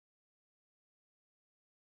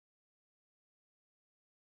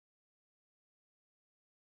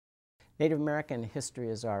Native American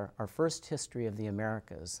history is our first history of the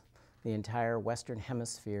Americas. The entire Western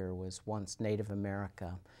Hemisphere was once Native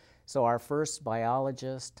America. So our first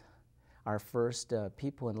biologists, our first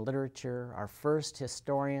people in literature, our first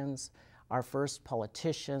historians, our first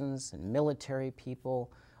politicians and military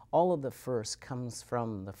people, all of the first comes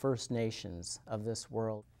from the First Nations of this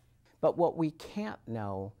world. But what we can't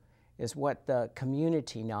know is what the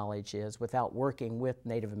community knowledge is without working with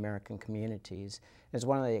Native American communities. It's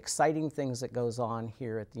one of the exciting things that goes on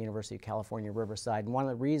here at the University of California, Riverside, and one of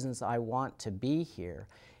the reasons I want to be here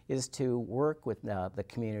is to work with the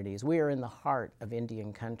communities. We are in the heart of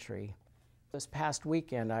Indian country. This past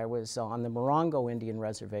weekend I was on the Morongo Indian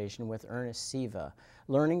Reservation with Ernest Siva,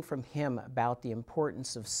 learning from him about the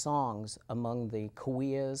importance of songs among the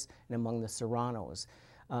Cahuillas and among the Serranos.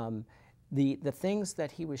 The things that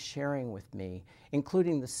he was sharing with me,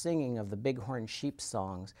 including the singing of the Bighorn sheep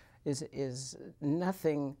songs, is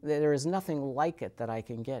nothing, there is nothing like it that I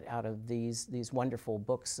can get out of these wonderful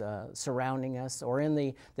books surrounding us or in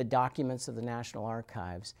the documents of the National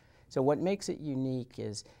Archives. So what makes it unique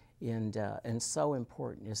is, and so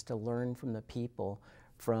important, is to learn from the people,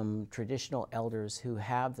 from traditional elders who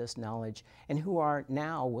have this knowledge and who are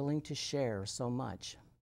now willing to share so much.